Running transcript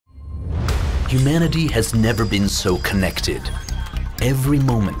Humanity has never been so connected. Every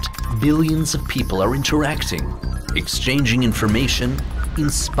moment, billions of people are interacting, exchanging information,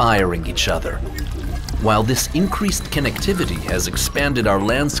 inspiring each other. While this increased connectivity has expanded our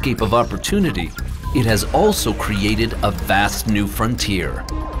landscape of opportunity, it has also created a vast new frontier.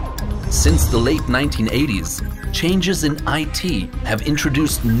 Since the late 1980s, changes in IT have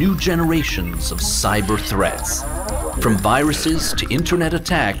introduced new generations of cyber threats. From viruses to internet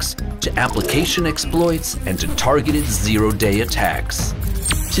attacks, to application exploits, and to targeted zero-day attacks.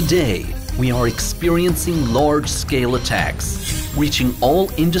 Today, we are experiencing large-scale attacks, reaching all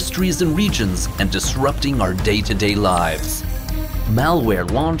industries and regions and disrupting our day-to-day lives. Malware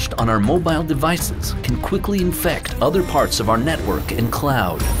launched on our mobile devices can quickly infect other parts of our network and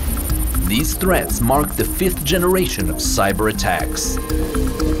cloud. These threats mark the 5th generation of cyber attacks.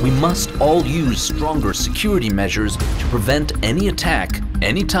 We must all use stronger security measures to prevent any attack,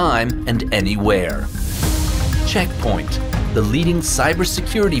 anytime and anywhere. Check Point, the leading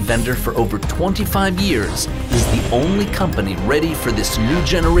cybersecurity vendor for over 25 years, is the only company ready for this new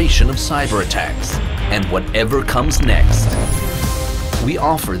generation of cyber attacks and whatever comes next. We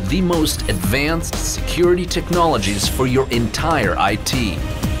offer the most advanced security technologies for your entire IT,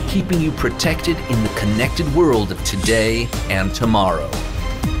 keeping you protected in the connected world of today and tomorrow.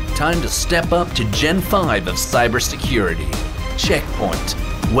 Time to step up to Gen 5 of cybersecurity. Check Point.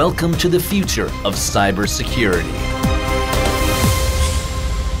 Welcome to the future of cybersecurity.